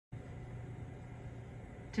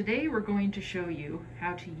Today we're going to show you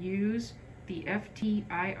how to use the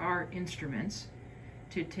FT-IR instruments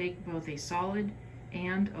to take both a solid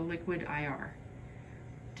and a liquid IR.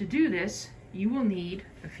 To do this, you will need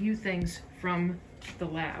a few things from the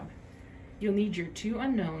lab. You'll need your two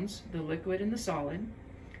unknowns, the liquid and the solid,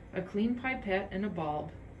 a clean pipette and a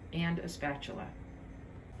bulb, and a spatula.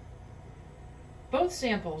 Both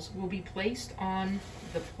samples will be placed on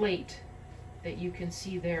the plate that you can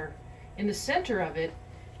see there. In the center of it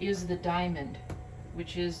is the diamond,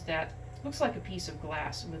 which is that looks like a piece of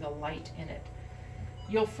glass with a light in it.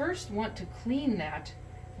 You'll first want to clean that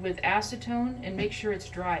with acetone and make sure it's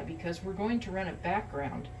dry, because we're going to run a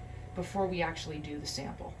background before we actually do the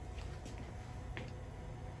sample.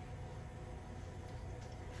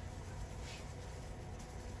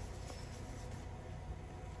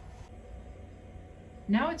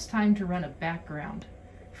 Now it's time to run a background.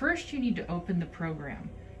 First, you need to open the program.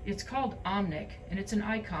 It's called Omnic, and it's an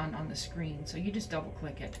icon on the screen, so you just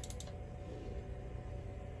double-click it.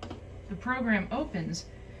 The program opens,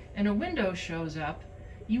 and a window shows up.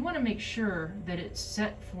 You want to make sure that it's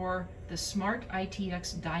set for the Smart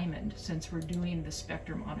ITX Diamond, since we're doing the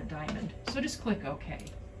spectrum on a diamond. So just click OK.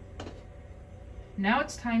 Now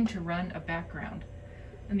it's time to run a background.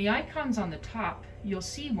 And the icons on the top, you'll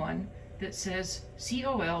see one that says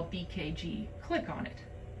COL-BKG. Click on it.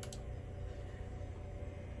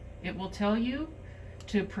 It will tell you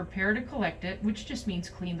to prepare to collect it, which just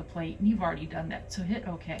means clean the plate, and you've already done that, so hit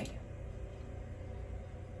OK.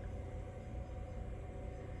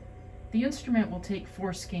 The instrument will take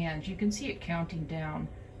 4 scans. You can see it counting down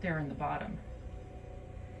there in the bottom.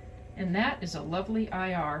 And that is a lovely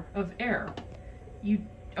IR of air.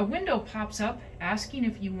 A window pops up asking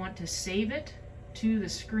if you want to save it to the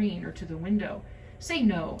screen or to the window. Say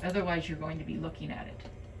no, otherwise you're going to be looking at it.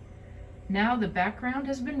 Now the background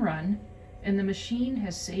has been run, and the machine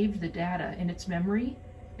has saved the data in its memory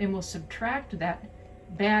and will subtract that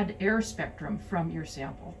bad air spectrum from your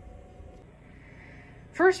sample.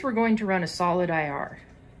 First, we're going to run a solid IR.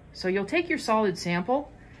 So you'll take your solid sample,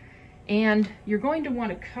 and you're going to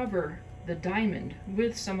want to cover the diamond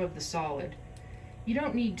with some of the solid. You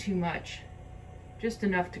don't need too much, just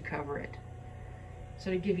enough to cover it. So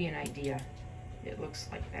to give you an idea, it looks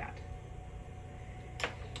like that.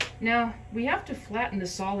 Now, we have to flatten the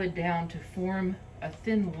solid down to form a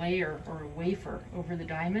thin layer or a wafer over the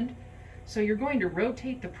diamond. So you're going to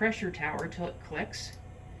rotate the pressure tower till it clicks,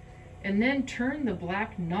 and then turn the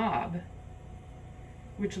black knob,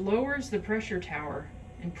 which lowers the pressure tower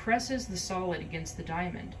and presses the solid against the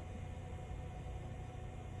diamond.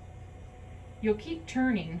 You'll keep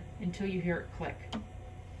turning until you hear it click.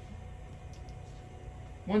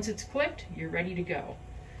 Once it's clicked, you're ready to go.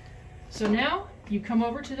 So now you come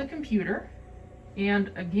over to the computer,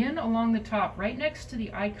 and again along the top, right next to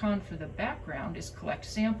the icon for the background, is Collect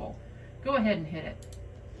Sample. Go ahead and hit it.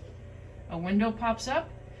 A window pops up.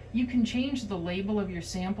 You can change the label of your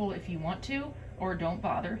sample if you want to, or don't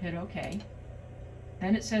bother, hit OK.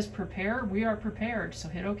 Then it says Prepare. We are prepared, so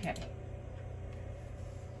hit OK.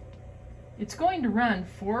 It's going to run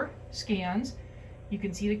 4 scans. You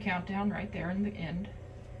can see the countdown right there in the end.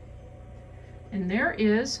 And there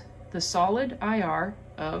is the solid IR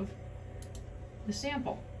of the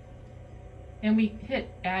sample. And we hit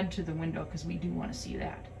Add to the window because we do want to see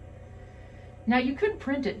that. Now you could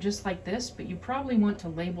print it just like this, but you probably want to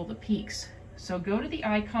label the peaks. So go to the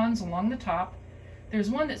icons along the top. There's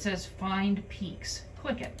one that says Find Peaks.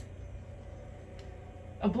 Click it.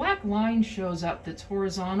 A black line shows up that's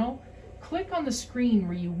horizontal. Click on the screen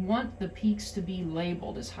where you want the peaks to be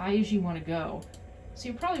labeled as high as you want to go. So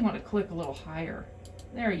you probably want to click a little higher.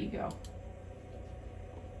 There you go.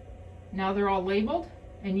 Now they're all labeled,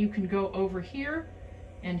 and you can go over here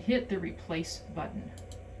and hit the Replace button.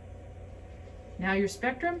 Now your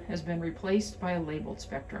spectrum has been replaced by a labeled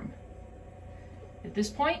spectrum. At this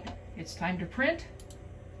point, it's time to print.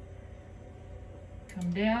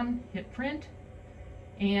 Come down, hit Print,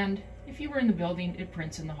 and if you were in the building, it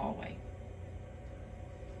prints in the hallway.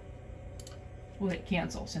 We'll hit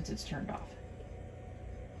Cancel since it's turned off.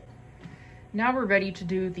 Now we're ready to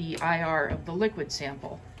do the IR of the liquid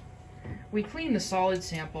sample. We clean the solid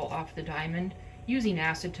sample off the diamond using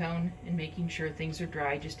acetone and making sure things are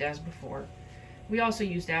dry just as before. We also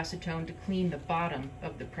used acetone to clean the bottom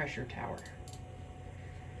of the pressure tower.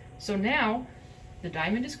 So now the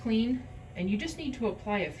diamond is clean, and you just need to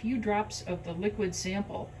apply a few drops of the liquid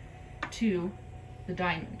sample to the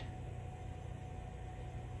diamond.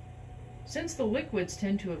 Since the liquids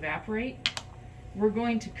tend to evaporate, we're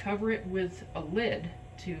going to cover it with a lid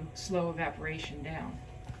to slow evaporation down.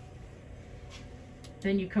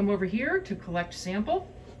 Then you come over here to collect sample.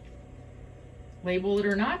 label it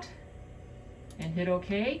or not, and hit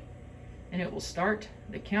OK, and it will start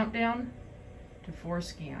the countdown to 4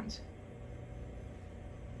 scans.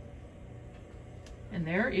 And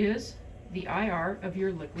there is the IR of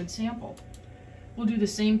your liquid sample. We'll do the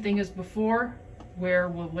same thing as before, where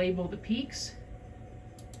we'll label the peaks.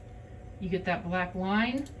 You get that black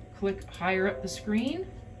line, click higher up the screen,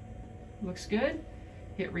 looks good,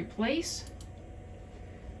 hit replace,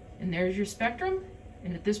 and there's your spectrum,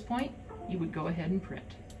 and at this point you would go ahead and print.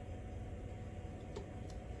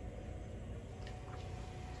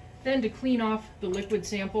 Then to clean off the liquid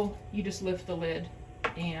sample, you just lift the lid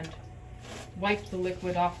and wipe the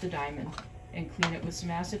liquid off the diamond and clean it with some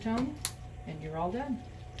acetone, and you're all done.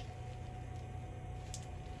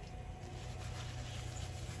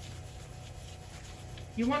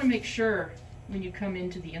 You want to make sure when you come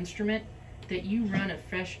into the instrument that you run a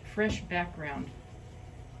fresh background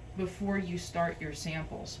before you start your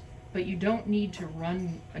samples. But you don't need to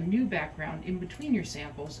run a new background in between your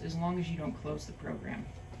samples as long as you don't close the program.